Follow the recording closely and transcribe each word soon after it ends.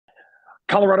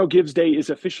Colorado Gives Day is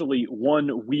officially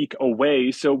 1 week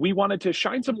away, so we wanted to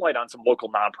shine some light on some local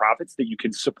nonprofits that you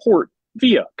can support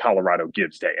via Colorado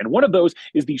Gives Day. And one of those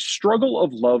is the Struggle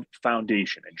of Love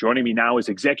Foundation. And joining me now is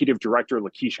Executive Director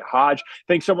Lakeisha Hodge.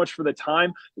 Thanks so much for the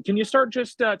time. Can you start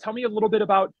just tell me a little bit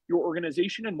about your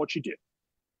organization and what you do?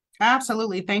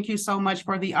 Absolutely. Thank you so much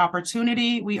for the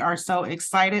opportunity. We are so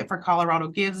excited for Colorado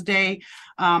Gives Day.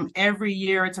 Every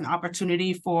year, it's an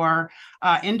opportunity for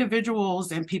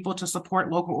individuals and people to support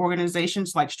local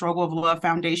organizations like Struggle of Love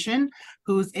Foundation,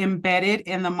 who's embedded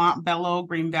in the Montbello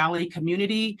Green Valley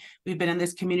community. We've been in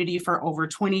this community for over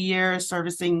 20 years,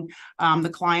 servicing the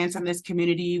clients in this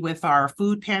community with our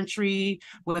food pantry,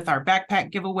 with our backpack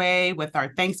giveaway, with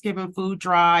our Thanksgiving food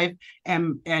drive,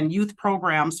 and youth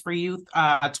programs for youth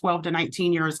 12 to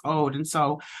 19 years old. And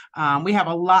so we have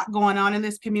a lot going on in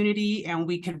this community, and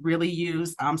we could really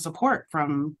use support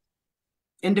from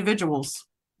individuals.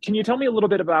 Can you tell me a little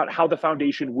bit about how the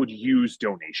foundation would use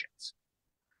donations?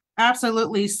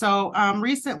 Absolutely. So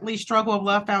recently, Struggle of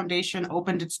Love Foundation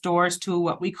opened its doors to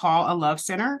what we call a Love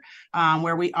Center,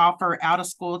 where we offer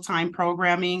out-of-school time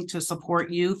programming to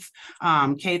support youth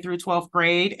K through 12th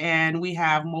grade. And we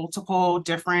have multiple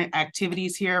different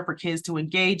activities here for kids to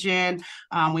engage in.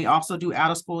 We also do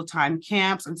out-of-school time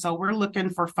camps. And so we're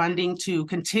looking for funding to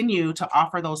continue to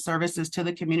offer those services to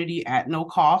the community at no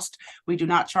cost. We do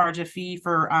not charge a fee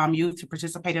for youth to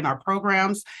participate in our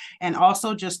programs, and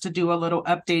also just to do a little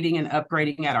updating and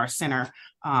upgrading at our center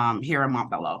here in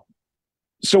Montbello.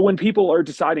 So when people are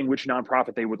deciding which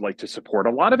nonprofit they would like to support,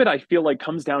 a lot of it I feel like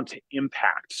comes down to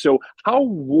impact. So how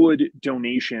would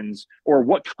donations, or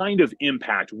what kind of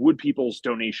impact would people's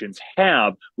donations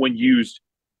have when used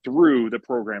through the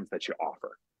programs that you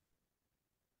offer?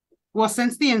 Well,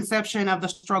 since the inception of the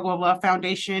Struggle of Love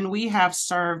Foundation, we have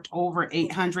served over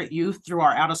 800 youth through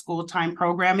our out-of-school time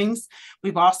programmings.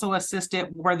 We've also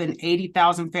assisted more than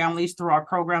 80,000 families through our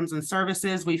programs and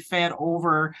services. We've fed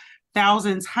over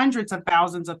thousands, hundreds of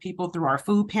thousands of people through our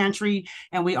food pantry.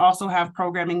 And we also have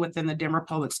programming within the Denver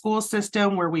public school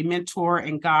system where we mentor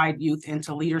and guide youth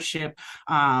into leadership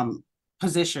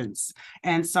positions.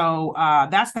 And so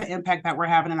that's the impact that we're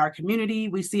having in our community.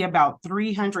 We see about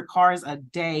 300 cars a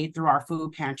day through our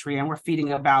food pantry, and we're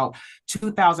feeding about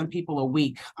 2,000 people a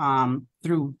week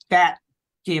through that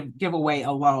giveaway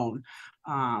alone.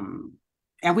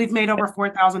 And we've made over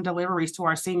 4,000 deliveries to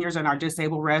our seniors and our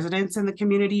disabled residents in the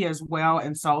community as well.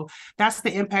 And so that's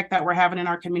the impact that we're having in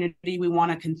our community. We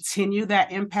want to continue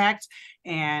that impact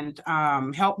and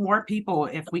help more people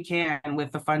if we can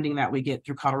with the funding that we get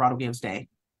through Colorado Gives Day.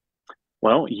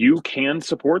 Well, you can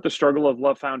support the Struggle of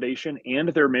Love Foundation and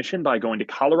their mission by going to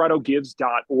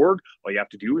coloradogives.org. All you have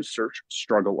to do is search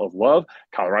Struggle of Love.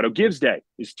 Colorado Gives Day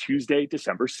is Tuesday,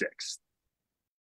 December 6th.